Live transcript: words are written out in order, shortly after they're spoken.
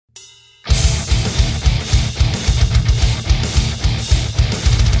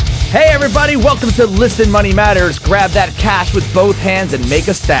Hey everybody, welcome to Listen Money Matters. Grab that cash with both hands and make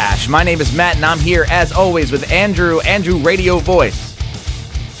a stash. My name is Matt and I'm here as always with Andrew Radio Voice.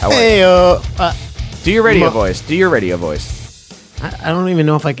 How are you? Do your radio voice. I don't even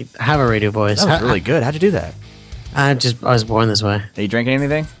know if I could have a radio voice. That was really good. How'd you do that? I was born this way. Are you drinking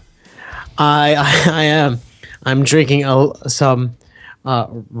anything? I am. I'm drinking some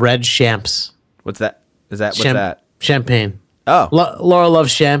red champs. What's that? What's that? Champagne. Oh. Laura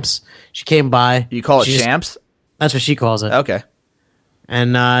loves champs. She came by. You call it champs? That's what she calls it. Okay.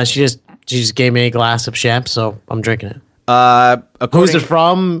 And she just gave me a glass of champs, so I'm drinking it. Who's it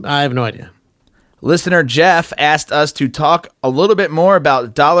from? I have no idea. Listener Jeff asked us to talk a little bit more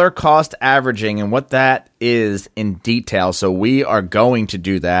about dollar cost averaging and what that is in detail. So we are going to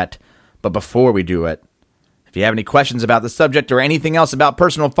do that. But before we do it, if you have any questions about the subject or anything else about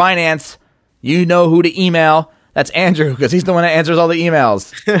personal finance, you know who to email. That's Andrew, because he's the one that answers all the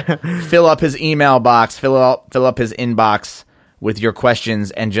emails. Fill up his email box, fill up his inbox with your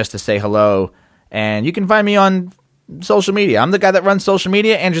questions and just to say hello. And you can find me on social media. I'm the guy that runs social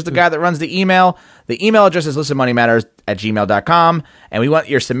media. Andrew's the guy that runs the email. The email address is listenmoneymatters@gmail.com. And we want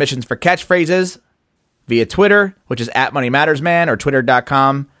your submissions for catchphrases via Twitter, which is @moneymattersman, or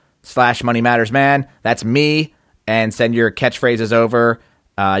twitter.com/moneymattersman. That's me. And send your catchphrases over.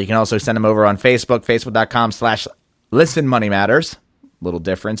 You can also send them over on Facebook, facebook.com/listenmoneymatters. Little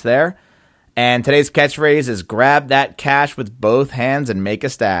difference there. And today's catchphrase is grab that cash with both hands and make a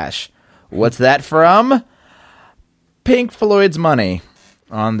stash. What's that from? Pink Floyd's Money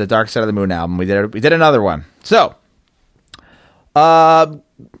on the Dark Side of the Moon album. We did another one. So, let's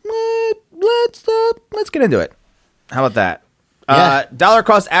get into it. How about that? Yeah. Dollar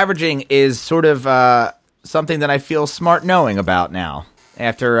cost averaging is sort of something that I feel smart knowing about now.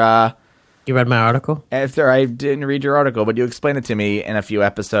 After you read my article? After I didn't read your article, but you explained it to me in a few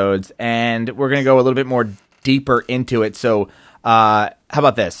episodes, and we're going to go a little bit more deeper into it. So, how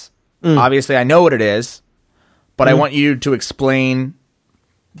about this? Obviously, I know what it is, but I want you to explain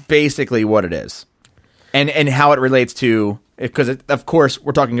basically what it is and how it relates to, because of course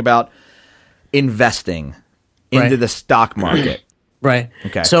we're talking about investing into the stock market. Right.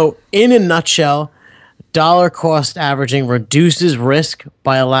 Okay. So, in a nutshell, dollar cost averaging reduces risk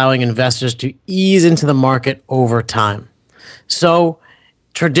by allowing investors to ease into the market over time. So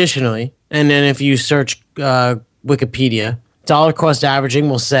traditionally, and then if you search Wikipedia, dollar cost averaging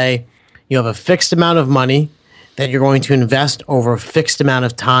will say you have a fixed amount of money that you're going to invest over a fixed amount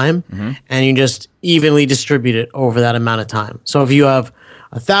of time, and you just evenly distribute it over that amount of time. So if you have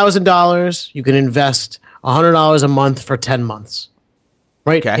 $1,000, you can invest $100 a month for 10 months.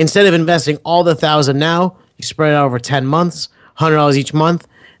 Right? Okay. Instead of investing all the $1,000 now, you spread it out over 10 months, $100 each month.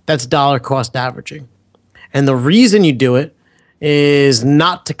 That's dollar cost averaging. And the reason you do it is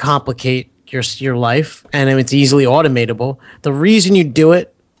not to complicate your life, and it's easily automatable. The reason you do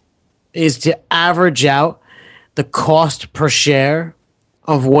it is to average out the cost per share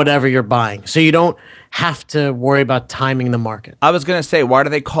of whatever you're buying. So you don't have to worry about timing the market. I was going to say, why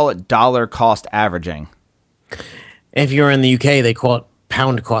do they call it dollar cost averaging? If you're in the UK, they call it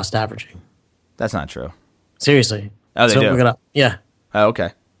pound cost averaging. That's not true. Seriously. Oh, they do? Look it up. Yeah. Oh, okay.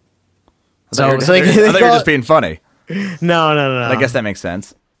 I So thought you were just being funny. No. I guess that makes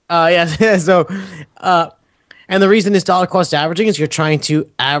sense. Yeah. So, and the reason it's dollar cost averaging is you're trying to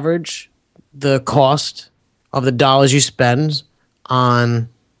average the cost of the dollars you spend on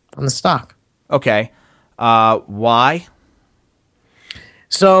the stock. Okay. Why?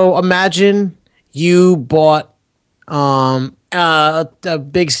 So imagine you bought a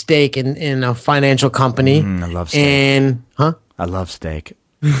big stake in a financial company. I love steak. I love steak.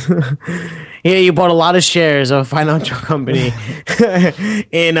 Yeah, you bought a lot of shares of a financial company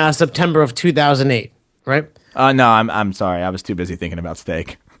in September of 2008, right? No, I'm sorry. I was too busy thinking about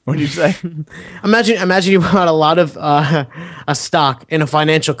steak. What did you say? Imagine you bought a lot of a stock in a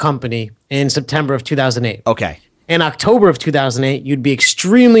financial company in September of 2008. Okay. In October of 2008, you'd be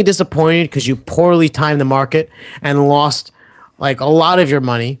extremely disappointed because you poorly timed the market and lost like a lot of your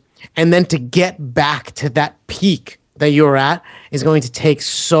money. And then to get back to that peak that you were at is going to take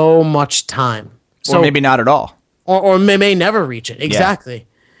so much time. Or maybe not at all. Or may never reach it. Exactly. Yeah.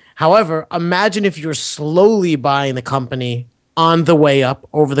 However, imagine if you're slowly buying the company on the way up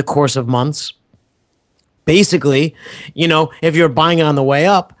over the course of months. Basically, if you're buying it on the way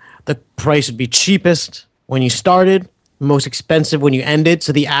up, the price would be cheapest when you started, most expensive when you ended,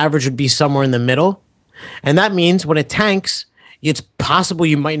 so the average would be somewhere in the middle. And that means when it tanks, it's possible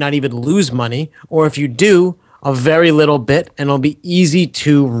you might not even lose money, or if you do, a very little bit, and it'll be easy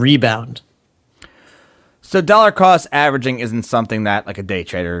to rebound. So dollar cost averaging isn't something that like a day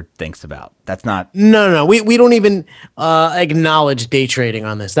trader thinks about. That's not. No. We don't even acknowledge day trading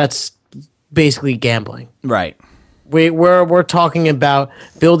on this. That's basically gambling. Right. We're talking about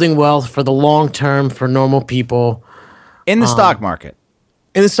building wealth for the long term for normal people In the stock market.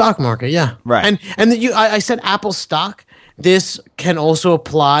 in the stock market. Yeah, Right. I said Apple stock. This can also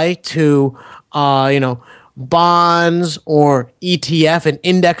apply to bonds or ETF and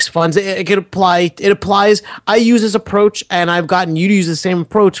index funds. It could apply. It applies. I use this approach, and I've gotten you to use the same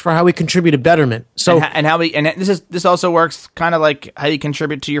approach for how we contribute to betterment. So This also works kind of like how you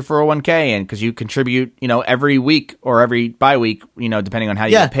contribute to your 401k, and because you contribute every week or every bi-week, depending on how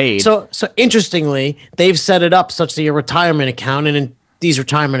you get paid. So interestingly, they've set it up such that your retirement account, and these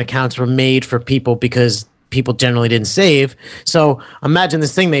retirement accounts were made for people because people generally didn't save. So imagine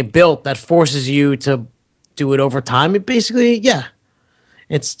this thing they built that forces you to do it over time. It basically,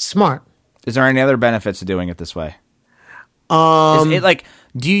 it's smart. Is there any other benefits to doing it this way? Now?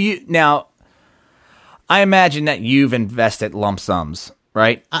 I imagine that you've invested lump sums,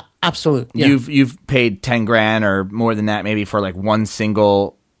 right? Absolutely. Yeah. You've paid 10 grand or more than that, maybe for like one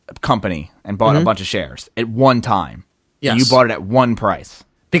single company and bought a bunch of shares at one time. Yes. You bought it at one price.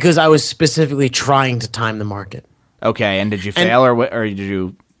 Because I was specifically trying to time the market. Okay, and did you fail or did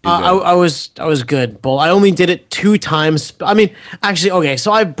you? I was good, Bull. I only did it 2 times. I mean, actually, okay.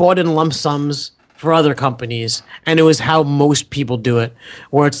 So I bought in lump sums for other companies, and it was how most people do it,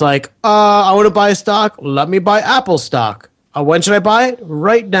 where it's like, I want to buy a stock. Let me buy Apple stock. When should I buy it?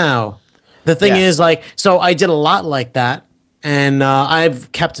 Right now. The thing is, like, so I did a lot like that, and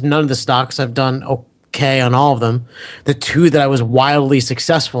I've kept none of the stocks. I've done okay on all of them. The 2 that I was wildly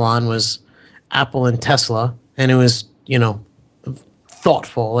successful on was Apple and Tesla, and it was,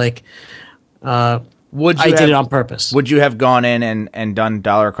 thoughtful. Like, I did it on purpose. Would you have gone in and done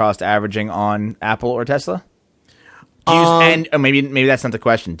dollar cost averaging on Apple or Tesla? Maybe that's not the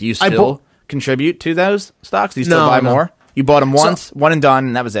question. Do you still contribute to those stocks? Do you still buy more? You bought them once, one and done,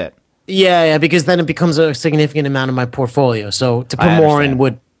 and that was it. Yeah, because then it becomes a significant amount of my portfolio. So to put more in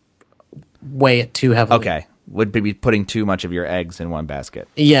would weigh it too heavily. Okay, would be putting too much of your eggs in one basket.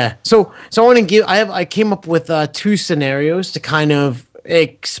 Yeah. So I want to give. I came up with 2 scenarios to kind of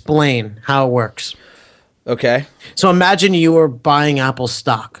explain how it works. Okay. So imagine you were buying Apple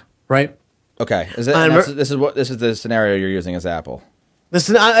stock, right? Okay. This is the scenario you're using as Apple.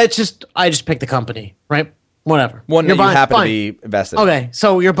 I just picked the company, right? Whatever. One that you happen to be invested in. Okay,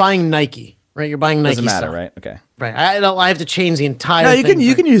 so you're buying Nike, right? You're buying Nike Doesn't matter, stock. Right? Okay. Right. I have to change the entire No, thing.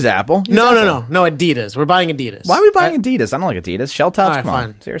 you can use Apple. No, Adidas. We're buying Adidas. Why are we buying Adidas? I don't like Adidas. Shell tops, right, come fine.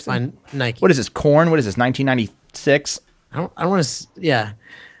 on. Seriously? Fine. Nike. What is this, corn? What is this, 1996? I don't want to, yeah.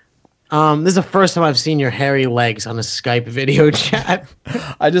 This is the first time I've seen your hairy legs on a Skype video chat.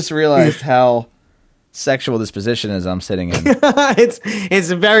 I just realized how sexual this position is I'm sitting in.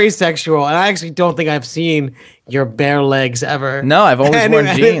 It's very sexual, and I actually don't think I've seen your bare legs ever. No, I've always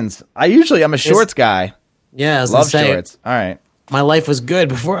worn jeans. I'm a shorts guy. Yeah, I was Love gonna say, shorts. All right. My life was good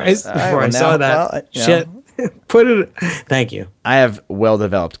before I saw that. Well, shit. Put it. Thank you. I have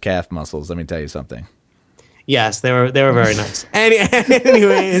well-developed calf muscles. Let me tell you something. Yes, they were very nice.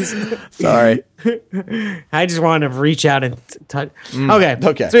 Anyways, sorry. I just wanted to reach out and touch. Okay.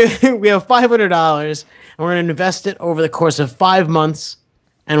 So we have $500, and we're going to invest it over the course of 5 months,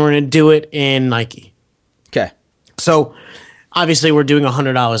 and we're going to do it in Nike. Okay. So obviously, we're doing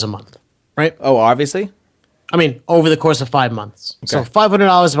 $100 a month, right? Oh, obviously. I mean, over the course of 5 months. Okay. So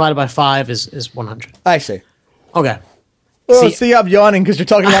 $500 divided by 5 is 100. I see. Okay. See, I'm yawning because you're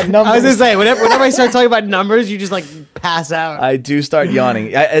talking about numbers. I was going to say, whenever I start talking about numbers, you just like pass out. I do start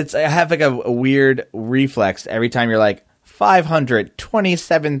yawning. I have like a weird reflex every time you're like 500,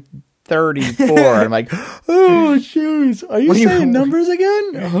 2734. I'm like, oh, shoes. Are you saying numbers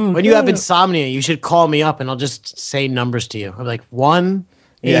again? Oh, when you have insomnia, you should call me up and I'll just say numbers to you. I'm like 1,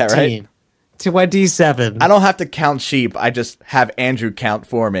 18, 27. I don't have to count sheep. I just have Andrew count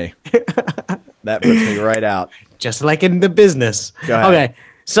for me. That puts me right out. Just like in the business. Go ahead. Okay,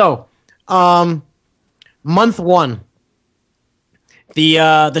 so month 1,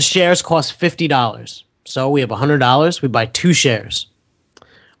 the shares cost $50. So we have $100. We buy 2 shares.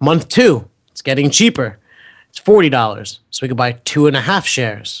 Month 2, it's getting cheaper. It's $40. So we could buy 2.5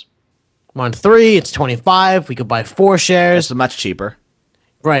 shares. Month 3, it's $25. We could buy 4 shares. That's much cheaper.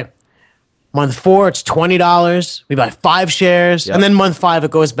 Right. Month 4, it's $20. We buy 5 shares. Yep. And then month 5,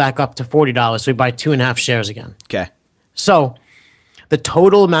 it goes back up to $40. So we buy 2.5 shares again. Okay. So the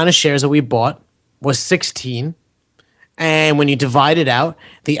total amount of shares that we bought was 16. And when you divide it out,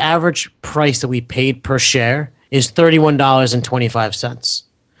 the average price that we paid per share is $31.25.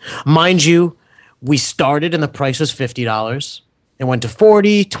 Mind you, we started and the price was $50. It went to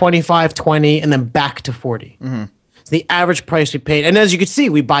 40, 25, 20, and then back to 40. So the average price we paid, and as you can see,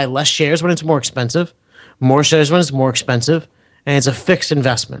 we buy less shares when it's more expensive, more shares when it's more expensive, and it's a fixed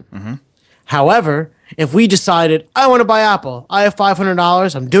investment. However, if we decided, I want to buy Apple, I have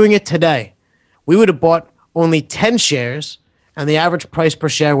 $500, I'm doing it today, we would have bought only 10 shares, and the average price per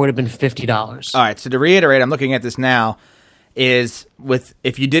share would have been $50. All right, so to reiterate, I'm looking at this now, is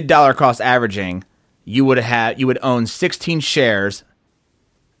if you did dollar cost averaging, you would own 16 shares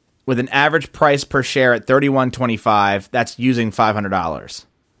with an average price per share at $31.25. That's using $500.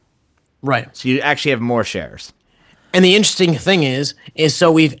 Right. So you actually have more shares. And the interesting thing is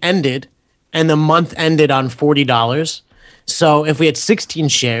so we've ended, and the month ended on $40. So if we had 16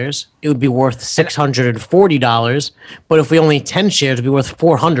 shares, it would be worth $640. But if we only had 10 shares, it would be worth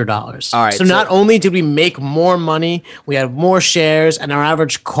 $400. All right, so not only did we make more money, we had more shares, and our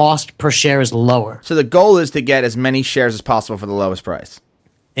average cost per share is lower. So the goal is to get as many shares as possible for the lowest price.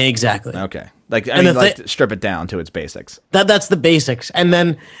 Exactly. Okay. To strip it down to its basics. That's the basics. And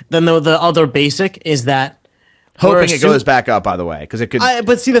then the other basic is that hoping it goes back up, by the way, because it could.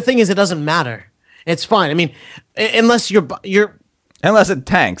 But see, the thing is, it doesn't matter. It's fine. I mean, unless unless it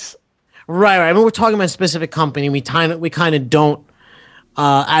tanks. Right. I mean, we're talking about a specific company. We kind of don't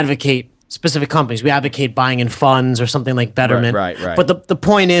advocate specific companies. We advocate buying in funds or something like Betterment. Right. But the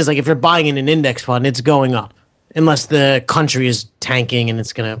point is, like, if you're buying in an index fund, it's going up, unless the country is tanking and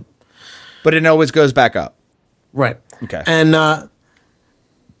it's gonna. But it always goes back up. Right. Okay. And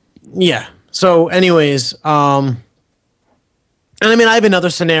yeah. So, anyways, and I mean, I have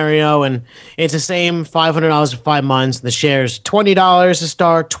another scenario, and it's the same $500 for 5 months. The share's $20 to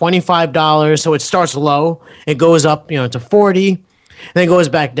start, $25. So it starts low. It goes up, to 40, and then it goes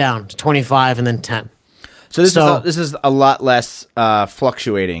back down to 25 and then 10. So this is a lot less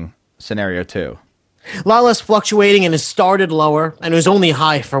fluctuating scenario too. A lot less fluctuating, and it started lower, and it was only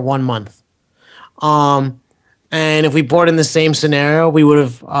high for 1 month. And if we bought in the same scenario, we would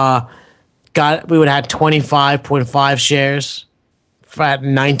have had 25.5 shares. At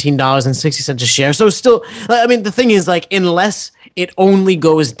 $19.60 a share. So still, I mean, the thing is, like, unless it only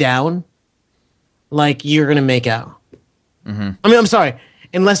goes down, like, you're going to make out. I mean, I'm sorry.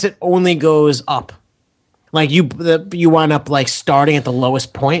 Unless it only goes up. Like, you wind up, like, starting at the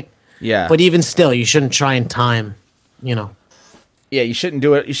lowest point. Yeah. But even still, you shouldn't try and time, Yeah, you shouldn't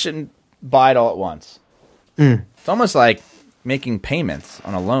do it. You shouldn't buy it all at once. It's almost like making payments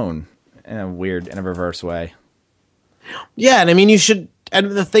on a loan in a reverse way. Yeah, and I mean, you should.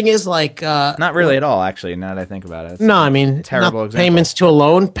 And the thing is, like, not really at all. Actually, now that I think about it, no, I mean, terrible example. Payments to a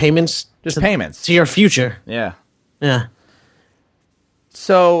loan, payments to your future. Yeah.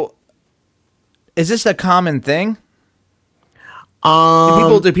 So, is this a common thing?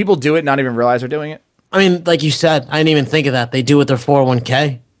 Do people do it, not even realize they're doing it? I mean, like you said, I didn't even think of that. They do it with their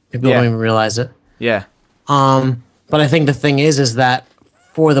 401k. People don't even realize it. Yeah. But I think the thing is that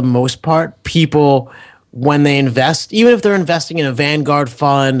for the most part, people, when they invest, even if they're investing in a Vanguard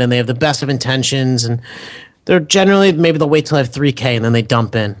fund and they have the best of intentions, and they're generally, maybe they'll wait till they have 3K and then they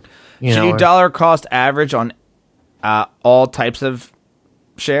dump in. Should you dollar cost average on all types of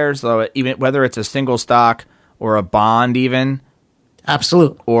shares, though, even whether it's a single stock or a bond, even?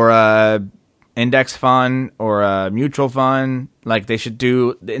 Absolutely. Or a index fund or a mutual fund, like they should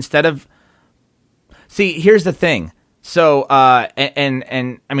do instead of. See, here's the thing. So,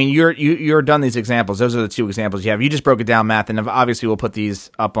 and I mean, you're done these examples. Those are the two examples you have. You just broke it down, math, and obviously we'll put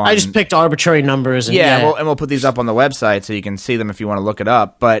these up on. I just picked arbitrary numbers. And we'll put these up on the website so you can see them if you want to look it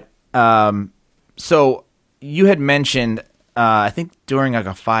up. But so you had mentioned, I think during like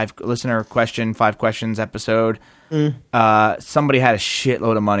a 5 questions episode, somebody had a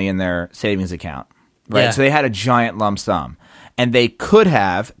shitload of money in their savings account, right? Yeah. So they had a giant lump sum, and they could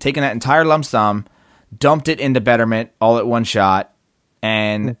have taken that entire lump sum, dumped it into Betterment all at one shot,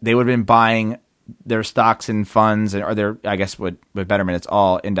 and they would have been buying their stocks and funds, or their, I guess with Betterment, it's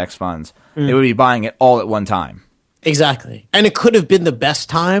all index funds. They would be buying it all at one time. Exactly. And it could have been the best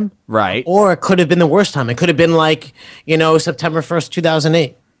time. Right. Or it could have been the worst time. It could have been like, September 1st,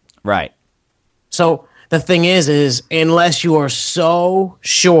 2008. Right. So the thing is unless you are so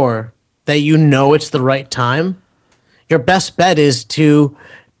sure that it's the right time, your best bet is to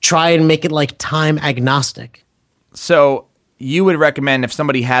try and make it like time agnostic. So you would recommend if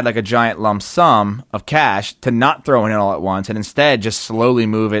somebody had like a giant lump sum of cash to not throw it in all at once and instead just slowly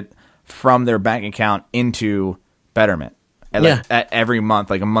move it from their bank account into Betterment at every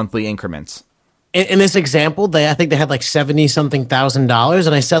month, like a monthly increments. In this example, I think they had like $70-something thousand,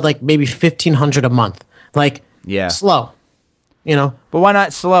 and I said like maybe $1,500 a month. Like, slow, But why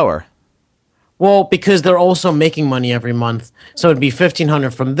not slower? Well, because they're also making money every month. So it'd be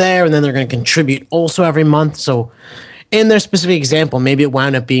 1,500 from there, and then they're going to contribute also every month. So in their specific example, maybe it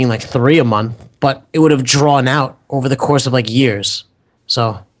wound up being like 3 a month, but it would have drawn out over the course of like years.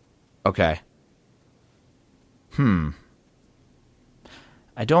 So Okay.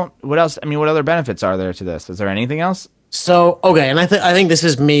 What else? I mean, what other benefits are there to this? Is there anything else? So okay, and I think this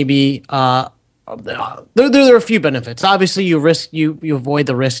is maybe there are a few benefits. Obviously, you avoid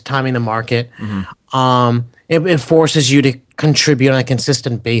the risk timing the market. It forces you to contribute on a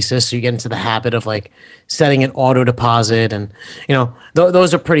consistent basis, so you get into the habit of like setting an auto deposit, and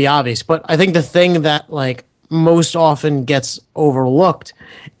those are pretty obvious. But I think the thing that like most often gets overlooked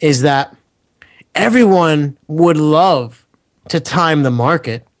is that everyone would love to time the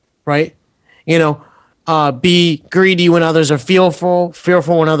market, right? Be greedy when others are fearful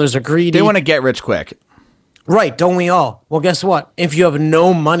when others are greedy. They want to get rich quick. Right, don't we all? Well, guess what? If you have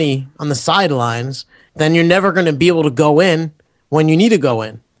no money on the sidelines, then you're never going to be able to go in when you need to go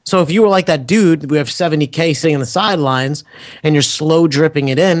in. So if you were like that dude, we have 70K sitting on the sidelines, and you're slow dripping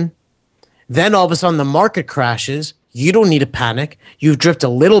it in, then all of a sudden the market crashes. You don't need to panic. You've dripped a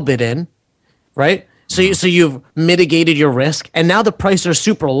little bit in, right? So you've mitigated your risk, and now the prices are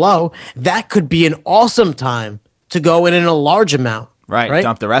super low. That could be an awesome time to go in a large amount. Right?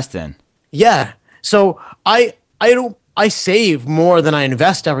 Dump the rest in. Yeah. So I save more than I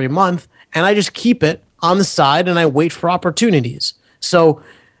invest every month, and I just keep it on the side and I wait for opportunities. So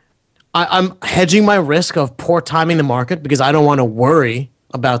I'm hedging my risk of poor timing the market because I don't want to worry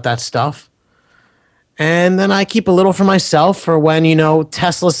about that stuff. And then I keep a little for myself for when,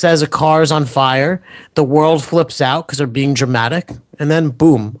 Tesla says a car is on fire, the world flips out because they're being dramatic, and then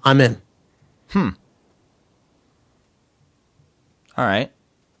boom, I'm in. All right.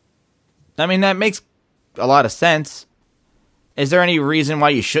 I mean, that makes a lot of sense. Is there any reason why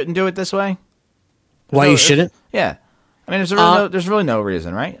you shouldn't do it this way? Why you shouldn't? Yeah. I mean, there's really no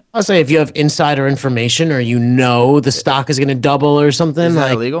reason, right? I'll say if you have insider information or the stock is going to double or something. Is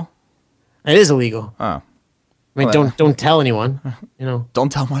that illegal? It is illegal. Oh. I mean, don't tell anyone.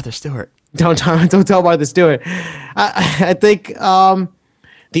 Don't tell Martha Stewart. Don't tell Martha Stewart. I think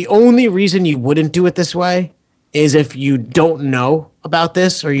the only reason you wouldn't do it this way is if you don't know about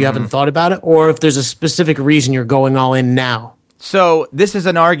this or you haven't thought about it, or if there's a specific reason you're going all in now. So this is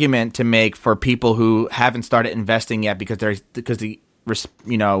an argument to make for people who haven't started investing yet because the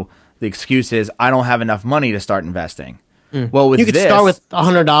excuse is I don't have enough money to start investing. Well, with you could start with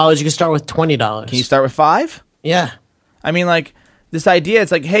 $100. You could start with $20. Can you start with $5? Yeah. I mean, like this idea,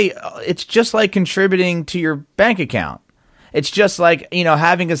 it's like, hey, it's just like contributing to your bank account. It's just like,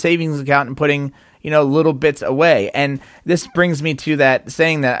 having a savings account and putting, little bits away. And this brings me to that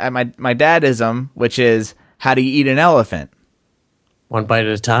saying that my dadism, which is how do you eat an elephant? One bite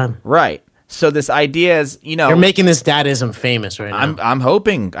at a time. Right. So this idea is, you're making this dadism famous right now. I'm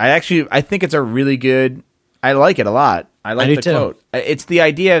hoping. I think it's a really good. I like it a lot. I like the quote. It's the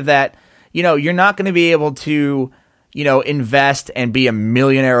idea that, you're not going to be able to, invest and be a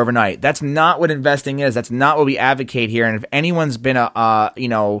millionaire overnight. That's not what investing is. That's not what we advocate here. And if anyone's been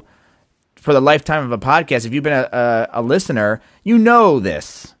for the lifetime of a podcast, if you've been a listener, you know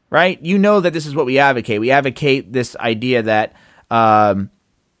this, right? You know that this is what we advocate. We advocate this idea that, you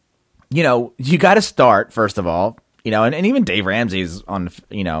got to start, first of all, and even Dave Ramsey is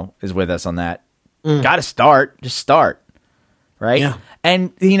is with us on that. Got to start. Just start. Right. Yeah.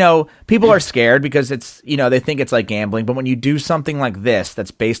 And, people are scared because it's, they think it's like gambling. But when you do something like this,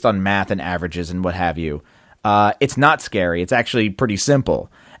 that's based on math and averages and what have you, it's not scary. It's actually pretty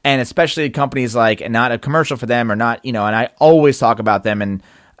simple. And especially companies like, and not a commercial for them or not, and I always talk about them. And,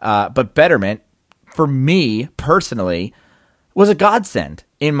 but Betterment, for me personally, was a godsend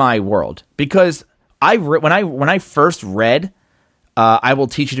in my world because when I first read, I Will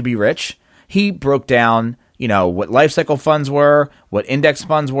Teach You to Be Rich, he broke down, what life cycle funds were, what index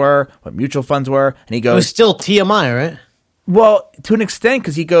funds were, what mutual funds were. And he goes, it was still TMI, right? Well, to an extent,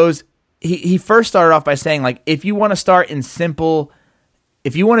 because he goes, he first started off by saying, like, if you want to start in simple,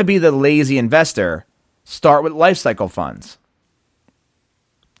 if you want to be the lazy investor, start with life cycle funds.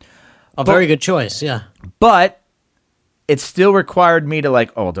 Very good choice, yeah. But it still required me to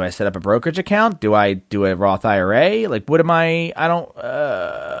do I set up a brokerage account? Do I do a Roth IRA? Like, what am I don't,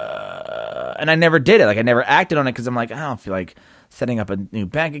 and I never did it. Like, I never acted on it because I'm like, I don't feel like setting up a new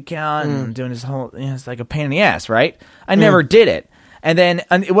bank account and doing this whole, it's like a pain in the ass, right? I never did it. And then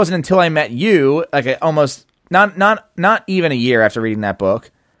it wasn't until I met you, like almost not even a year after reading that book,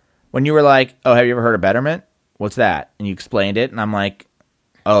 when you were like, oh, have you ever heard of Betterment? What's that? And you explained it. And I'm like,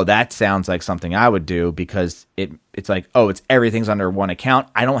 oh, that sounds like something I would do, because it's like, oh, it's everything's under one account.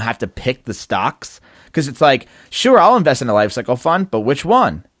 I don't have to pick the stocks, because it's like, sure, I'll invest in a life cycle fund, but which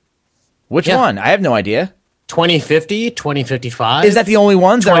one? Which one? I have no idea. 2050, 2055. Is that the only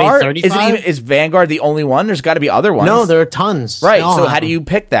ones there are? 2035? Is Vanguard the only one? There's got to be other ones. No, there are tons. Right. So how do you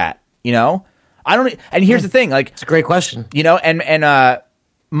pick that? You know, I don't. And here's the thing. Like, it's a great question. You know, and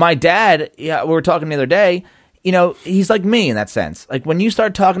my dad. Yeah, we were talking the other day. You know, he's like me in that sense. Like, when you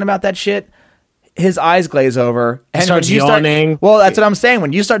start talking about that shit, his eyes glaze over and starts yawning. Well, that's what I'm saying.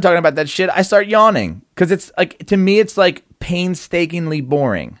 When you start talking about that shit, I start yawning, because it's like, to me, it's like painstakingly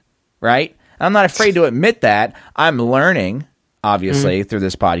boring, right? I'm not afraid to admit that. I'm learning, obviously, through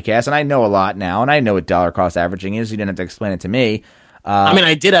this podcast, and I know a lot now, and I know what dollar cost averaging is. You didn't have to explain it to me. I mean,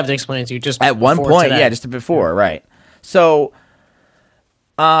 I did have to explain it to you just at one point, today. Yeah, just before, right? So,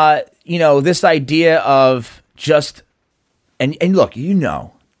 you know, this idea of just and look, you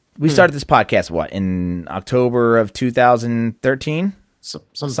know, we started this podcast in October of 2013,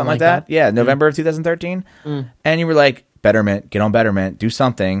 something like that. Yeah, November of 2013, and you were like, Betterment, get on Betterment, do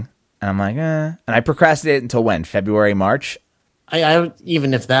something. And I'm like, And I procrastinated until when? February, March? I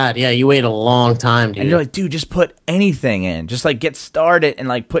even if that, yeah, you wait a long time, dude. And you're like, dude, just put anything in. Just like get started and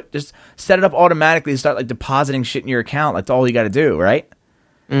like just set it up automatically and start like depositing shit in your account. Like, that's all you got to do, right?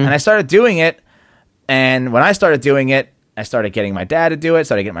 And I started doing it. And when I started doing it, I started getting my dad to do it,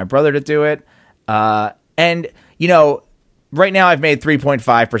 started getting my brother to do it. And, you know, right now I've made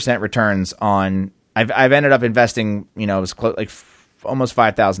 3.5% returns on, I've ended up investing, you know, it was almost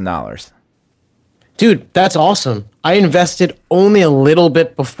 $5,000. Dude, that's awesome. I invested only a little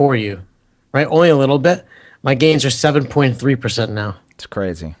bit before you, right? Only a little bit. My gains are 7.3% now. It's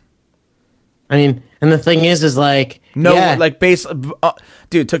crazy. I mean, and the thing is like, like dude,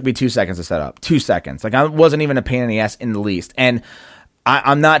 it took me 2 seconds to set up. 2 seconds. Like, I wasn't even a pain in the ass in the least. And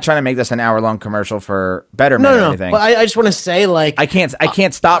I'm not trying to make this an hour-long commercial for Betterment or anything. But I just want to say, like, I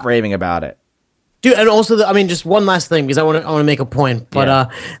can't stop raving about it. Dude, and also, I mean, just one last thing, because I want to make a point.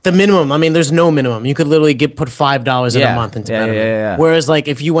 But the minimum, I mean, there's no minimum. You could literally put $5 in a month into Betterment. Yeah. Whereas, like,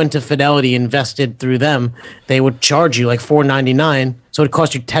 if you went to Fidelity, invested through them, they would charge you like $4.99. So it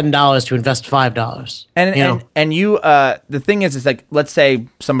cost you $10 to invest $5. And you, the thing is like, let's say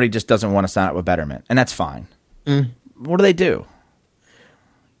somebody just doesn't want to sign up with Betterment, and that's fine. What do they do?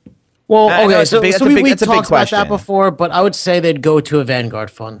 Well, okay, so we talked about that before, but I would say they'd go to a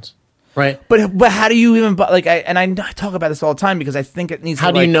Vanguard fund. Right, but how do you even like? I talk about this all the time, because I think it needs.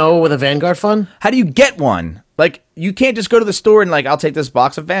 How do you know with a Vanguard fund? How do you get one? Like, you can't just go to the store and like, I'll take this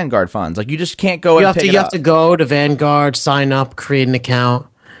box of Vanguard funds. Like, you just can't go. You have to go to Vanguard, sign up, create an account,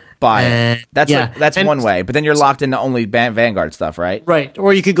 buy it. That's one way. But then you're locked into only Vanguard stuff, right? Right.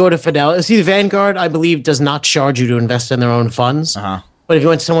 Or you could go to Fidelity. See, Vanguard, I believe, does not charge you to invest in their own funds. But if you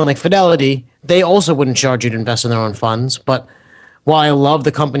went to someone like Fidelity, they also wouldn't charge you to invest in their own funds. But while I love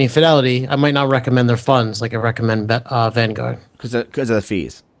the company Fidelity, I might not recommend their funds like I recommend Vanguard. Because of the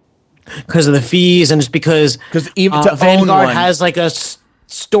fees. Because of the fees, and just because even Vanguard has like a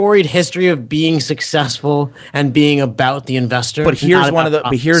storied history of being successful and being about the investor. But here's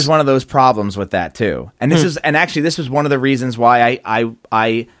one of those problems with that too. And this is one of the reasons why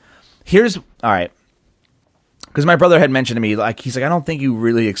I here's all right. Because my brother had mentioned to me, like, he's like, I don't think you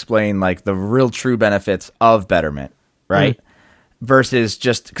really explain like the real true benefits of Betterment, right? Versus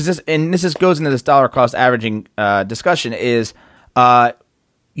just because this goes into this dollar cost averaging discussion is,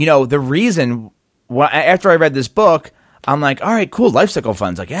 you know, the reason why after I read this book, I'm like, all right, cool, life cycle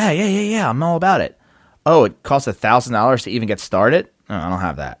funds, like, yeah, I'm all about it. Oh, it costs $1,000 to even get started. Oh, I don't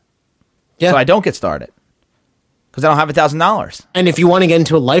have that, so I don't get started because I don't have $1,000. And if you want to get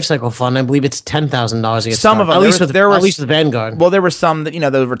into a life cycle fund, I believe it's $10,000 to get some started. of them, at least with Vanguard. Well, there were some that, you know,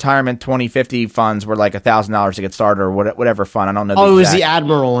 the retirement 2050 funds were like $1,000 to get started, or whatever fund. I don't know. It was the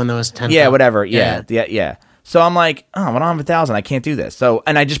Admiral one that was 10. Yeah, whatever. Yeah. So I'm like, I don't have 1,000. I can't do this. So,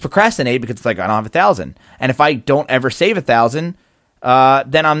 and I just procrastinate because it's like, I don't have 1,000. And if I don't ever save 1,000,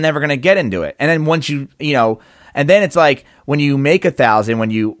 then I'm never gonna get into it. And then once you know. And then it's like when you make 1,000, when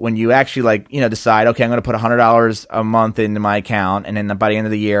you actually like, you know, decide, okay, I'm going to put $100 a month into my account, and then by the end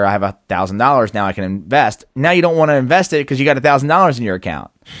of the year I have $1,000 now I can invest. Now you don't want to invest it because you got $1,000 in your account.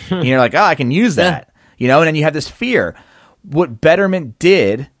 And you're like, oh, I can use that, you know. And then you have this fear. What Betterment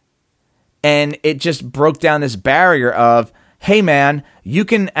did, and it just broke down this barrier of, hey man, you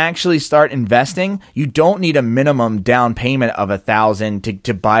can actually start investing. You don't need a minimum down payment of $1,000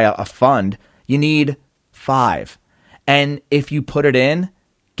 to buy a fund. You need $5. And if you put it in,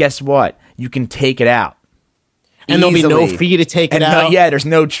 guess what? You can take it out. And there'll be no Easily. fee to take it And out. yeah, there's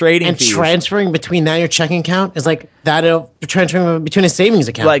no trading And fees. transferring between that and your checking account is like that. Transferring between a savings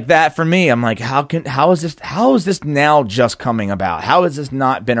account. Like that for me, I'm like, how is this now just coming about? How has this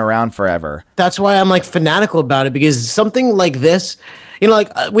not been around forever? That's why I'm like fanatical about it, because something like this,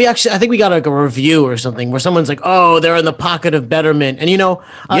 like I think we got like a review or something where someone's like, oh, they're in the pocket of Betterment. And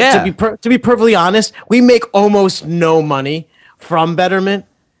Yeah. to be perfectly honest, we make almost no money from Betterment.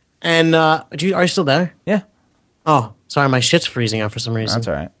 And are you still there? Yeah, Oh, sorry, my shit's freezing out for some reason. that's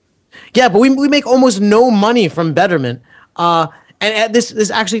all right. Yeah, but we make almost no money from Betterment. And this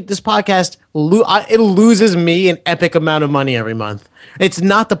podcast, it loses me an epic amount of money every month. It's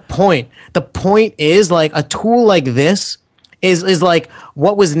not the point. The point is like a tool like this is like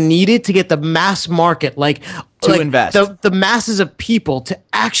what was needed to get the mass market, to invest. the masses of people to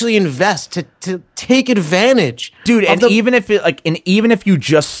actually invest, to take advantage, Dude, and even if you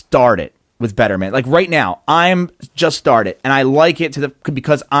just start it with Betterment, like right now, I'm just started and I like it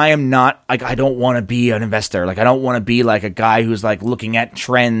because I am not like, I don't want to be an investor. Like I don't want to be like a guy who's like looking at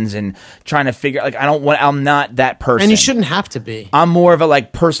trends and trying to figure, like I'm not that person. and you shouldn't have to be. I'm more of a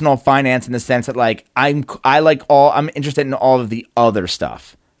like personal finance in the sense that like I'm interested in all of the other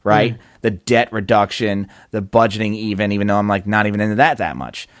stuff, right? The debt reduction, the budgeting, even though I'm like not even into that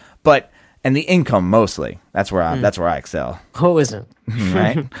much, and the income mostly. That's where I excel. Who isn't?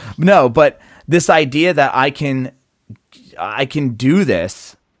 Right? No, but this idea that I can do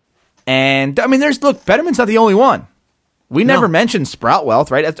this, and I mean, Betterment's not the only one. We never mentioned Sprout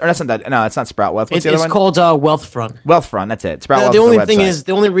Wealth, right? It's not Sprout Wealth. What's the other one? It's called Wealthfront. Wealthfront. That's it. Sprout Wealth. The only is thing website. is,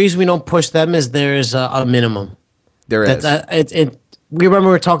 the only reason we don't push them is there's a minimum. There is. We remember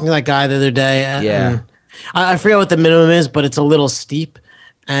we were talking to that guy the other day. Yeah. I forget what the minimum is, but it's a little steep.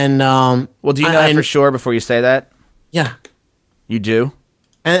 And well, do you know that for sure before you say that? Yeah. You do?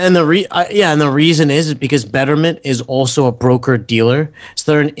 And the reason is because Betterment is also a broker dealer,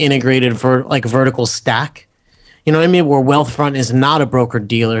 so they're an integrated vertical stack. You know what I mean? Where Wealthfront is not a broker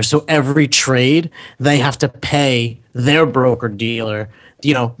dealer, so every trade they have to pay their broker dealer,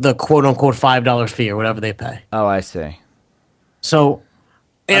 the quote unquote $5 fee or whatever they pay. Oh, I see. So,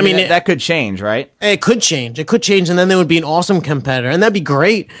 I mean, that could change, right? It could change. And then there would be an awesome competitor, and that'd be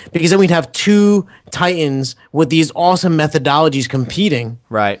great because then we'd have two titans with these awesome methodologies competing.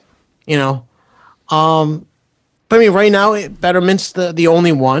 Right. But I mean, right now, Betterment's the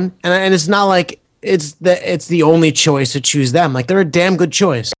only one, and it's not like it's the only choice to choose them. Like they're a damn good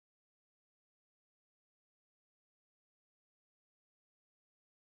choice.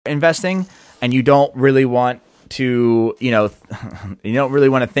 Investing, and you don't really want to, you don't really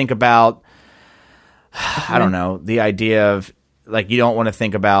want to think about, I don't know, the idea of like, you don't want to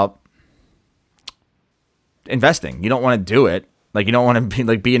think about investing. You don't want to do it. Like, you don't want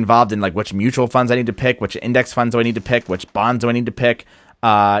to be involved in like which mutual funds I need to pick, which index funds do I need to pick, which bonds do I need to pick. You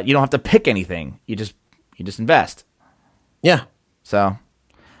don't have to pick anything. You just invest. Yeah. So,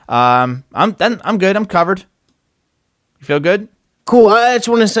 I'm good. I'm covered. You feel good? Cool. I just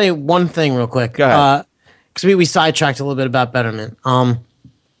want to say one thing real quick. Go ahead. Because we sidetracked a little bit about Betterment.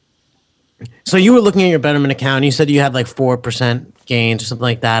 So you were looking at your Betterment account, and you said you had like 4% gains or something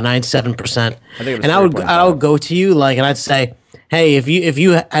like that, and I had 7%. I think it was and I would go to you and I'd say, hey, if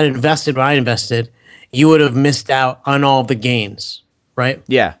you had invested when I invested, you would have missed out on all the gains, right?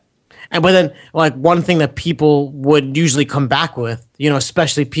 Yeah. But then, like, one thing that people would usually come back with,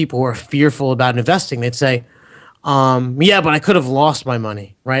 especially people who are fearful about investing, they'd say, yeah, but I could have lost my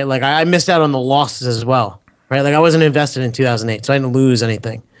money, right? Like, I missed out on the losses as well, right? Like, I wasn't invested in 2008, so I didn't lose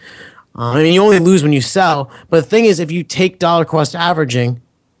anything. I mean, you only lose when you sell. But the thing is, if you take dollar cost averaging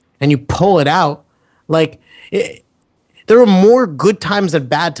and you pull it out, there are more good times than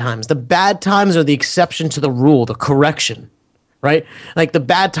bad times. The bad times are the exception to the rule, the correction, right? Like the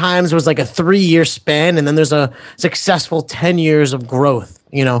bad times was like a 3-year span, and then there's a successful 10 years of growth,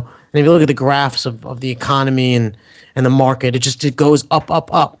 And if you look at the graphs of the economy and the market, it goes up,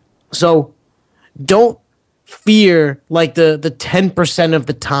 up, up. So don't fear like the 10% of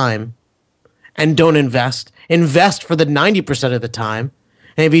the time and don't invest. Invest for the 90% of the time.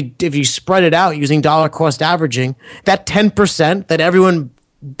 And if you spread it out using dollar cost averaging, that 10% that everyone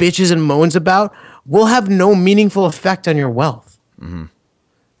bitches and moans about will have no meaningful effect on your wealth. Mm-hmm.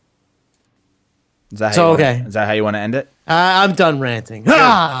 Is that how you want to end it? I'm done ranting.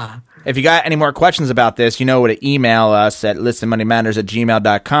 If you got any more questions about this, you know where to email us at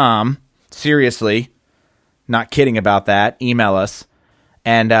listenmoneymatters@gmail.com. Seriously, not kidding about that. Email us.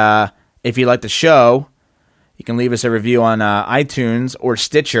 And if you like the show, you can leave us a review on iTunes or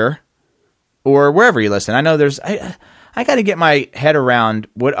Stitcher or wherever you listen. I know I got to get my head around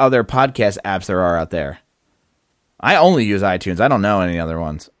what other podcast apps there are out there. I only use iTunes. I don't know any other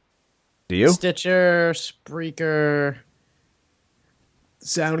ones. Do you? Stitcher, Spreaker,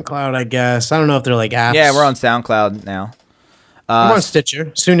 SoundCloud, I guess. I don't know if they're like apps. Yeah, we're on SoundCloud now. I'm on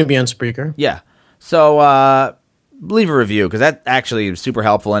Stitcher, soon to be on Spreaker. Yeah. So leave a review because that actually is super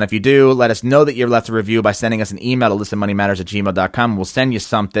helpful. And if you do, let us know that you left a review by sending us an email to listenmoneymatters@gmail.com. We'll send you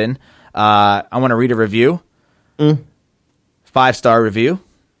something. I want to read a review. 5-star review.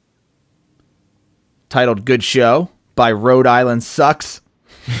 Titled Good Show by Rhode Island Sucks.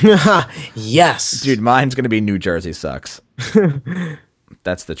 Yes. Dude, mine's going to be New Jersey Sucks.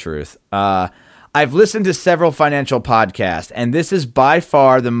 That's the truth. I've listened to several financial podcasts, and this is by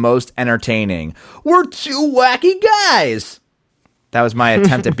far the most entertaining. We're two wacky guys. That was my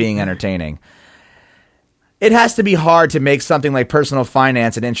attempt at being entertaining. It has to be hard to make something like personal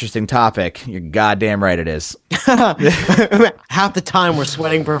finance an interesting topic. You're goddamn right it is. Half the time we're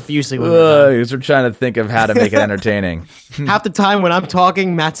sweating profusely. We're trying to think of how to make it entertaining. Half the time when I'm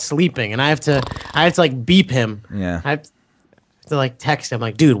talking, Matt's sleeping, and I have to like beep him. Yeah. I have to like text him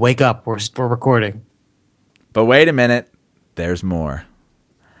like, dude, wake up. We're recording. But wait a minute. There's more.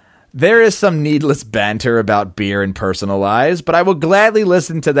 There is some needless banter about beer and personal lives, but I will gladly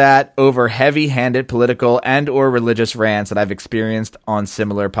listen to that over heavy-handed political and or religious rants that I've experienced on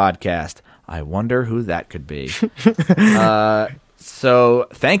similar podcasts. I wonder who that could be. So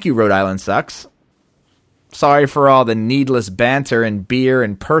thank you, Rhode Island Sucks. Sorry for all the needless banter and beer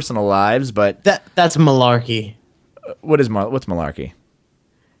and personal lives, but that's malarkey. What's malarkey?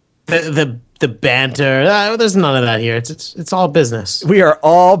 The banter. There's none of that here. It's all business. We are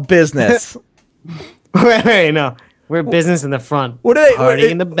all business. Wait, no. We're business in the front. What do they party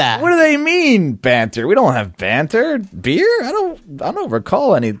in the back? What do they mean, banter? We don't have banter. Beer? I don't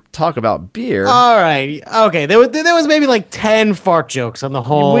recall any talk about beer. All right. Okay. There was maybe like 10 fart jokes on the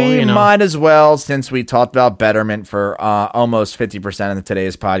whole. We might as well, since we talked about Betterment for almost 50% of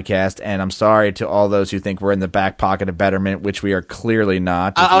today's podcast. And I'm sorry to all those who think we're in the back pocket of Betterment, which we are clearly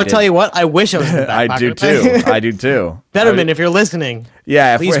not. I'll tell you what. I wish I was in the back pocket. I do too. Betterment, if you're listening,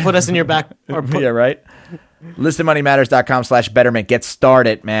 please put us in your back. Yeah, right. ListenMoneyMatters.com/Betterment. Get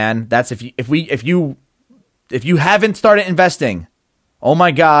started, man. That's if you haven't started investing. Oh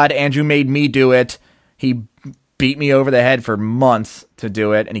my God, Andrew made me do it. He beat me over the head for months to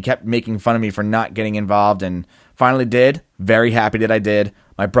do it, and he kept making fun of me for not getting involved, and finally did. Very happy that I did.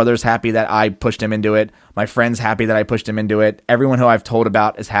 My brother's happy that I pushed him into it. My friend's happy that I pushed him into it. Everyone who I've told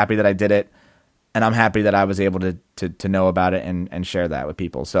about is happy that I did it, and I'm happy that I was able to know about it and share that with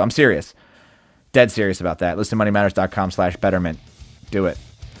people. So I'm serious. Dead serious about that. ListenMoneyMatters.com/Betterment. Do it.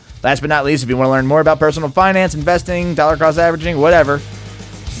 Last but not least, if you want to learn more about personal finance, investing, dollar cost averaging, whatever,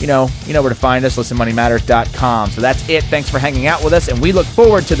 you know where to find us, ListenMoneyMatters.com. So that's it. Thanks for hanging out with us, and we look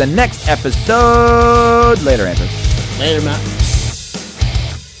forward to the next episode. Later, Andrew. Later, Matt.